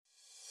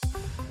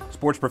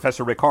Sports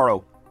Professor Rick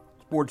Horrow.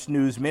 Sports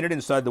News Minute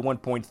inside the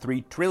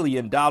 $1.3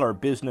 trillion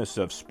business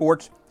of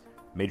sports.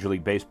 Major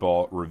League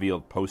Baseball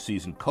revealed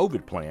postseason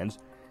COVID plans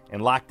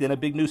and locked in a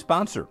big new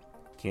sponsor.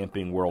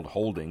 Camping World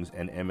Holdings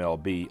and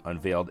MLB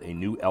unveiled a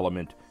new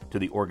element to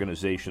the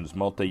organization's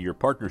multi-year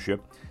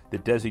partnership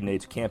that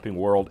designates Camping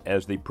World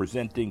as the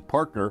presenting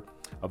partner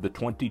of the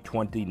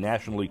 2020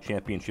 National League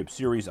Championship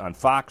Series on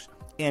Fox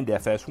and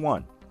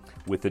FS1.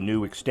 With the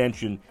new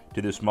extension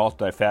to this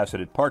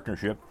multifaceted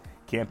partnership,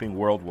 Camping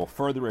World will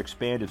further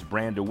expand its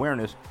brand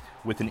awareness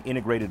with an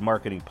integrated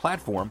marketing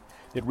platform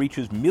that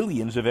reaches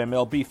millions of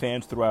MLB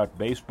fans throughout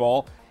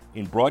baseball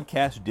in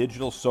broadcast,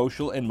 digital,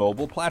 social, and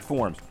mobile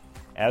platforms.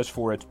 As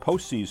for its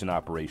postseason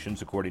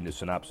operations, according to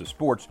Synopsis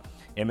Sports,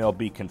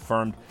 MLB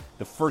confirmed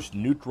the first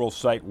neutral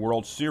site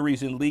World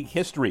Series in league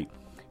history,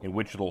 in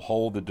which it'll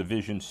hold the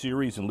Division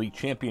Series and League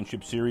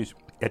Championship Series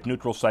at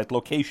neutral site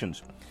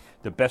locations.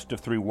 The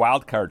best-of-3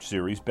 wildcard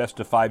series,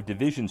 best-of-5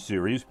 division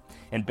series,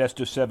 and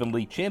best-of-7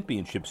 league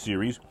championship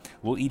series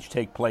will each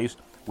take place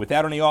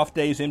without any off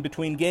days in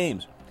between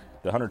games.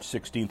 The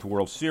 116th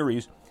World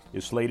Series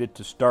is slated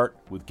to start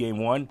with Game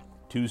 1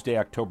 Tuesday,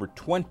 October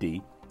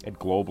 20 at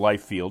Globe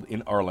Life Field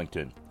in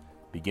Arlington.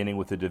 Beginning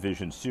with the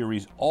division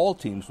series, all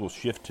teams will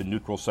shift to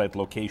neutral site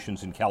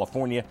locations in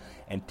California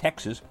and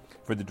Texas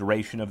for the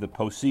duration of the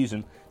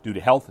postseason due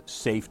to health,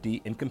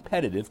 safety, and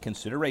competitive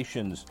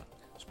considerations.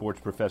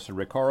 Sports Professor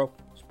Rick Horrow,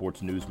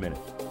 Sports News Minute.